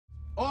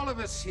All of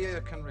us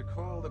here can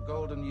recall the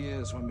golden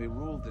years when we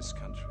ruled this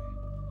country.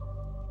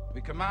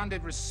 We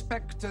commanded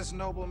respect as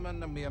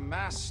noblemen, and we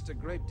amassed a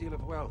great deal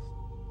of wealth.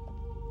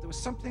 There was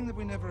something that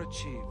we never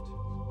achieved.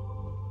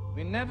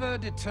 We never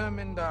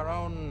determined our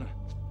own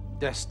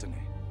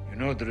destiny. You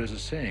know, there is a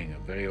saying, a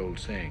very old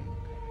saying.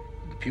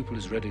 When the pupil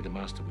is ready, the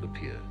master will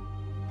appear.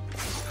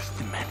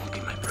 The man will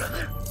be my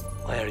brother.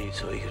 Why are you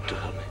so eager to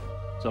help me?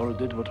 Zorro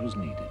did what was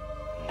needed.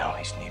 Now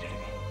he's needed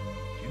again.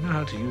 Do you know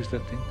how to use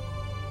that thing?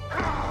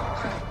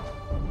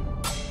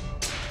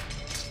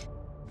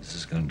 This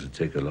is going to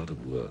take a lot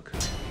of work.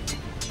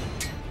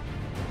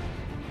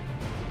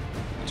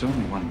 It's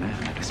only one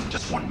man. It isn't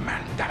just one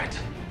man, damn it.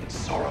 It's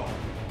Zorro.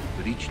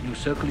 With each new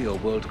circle, your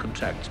world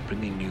contracts,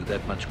 bringing you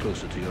that much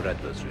closer to your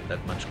adversary,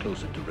 that much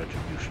closer to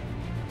retribution.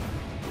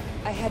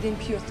 I had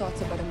impure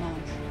thoughts about a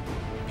monk.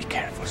 Be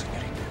careful,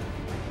 señorita.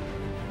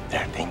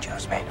 There are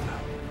dangerous men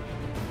about.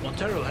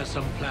 Montero has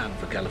some plan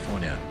for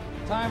California.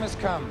 Time has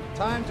come.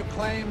 Time to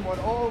claim what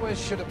always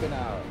should have been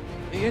ours.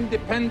 The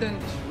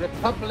independent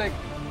Republic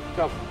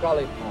of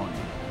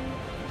California.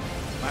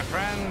 My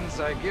friends,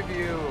 I give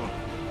you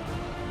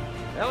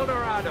El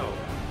Dorado.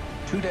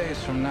 2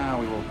 days from now,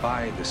 we will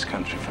buy this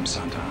country from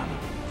Santa Ana.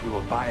 We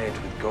will buy it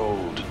with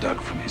gold dug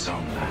from his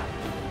own land.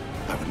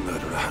 I would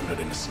murder 100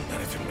 innocent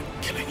men if it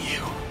meant killing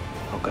you.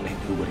 How can I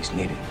do what is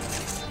needed?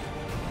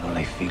 All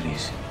I feel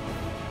is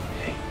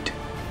hate.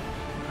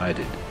 I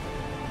did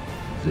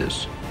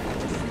this.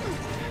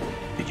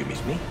 Did you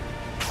miss me?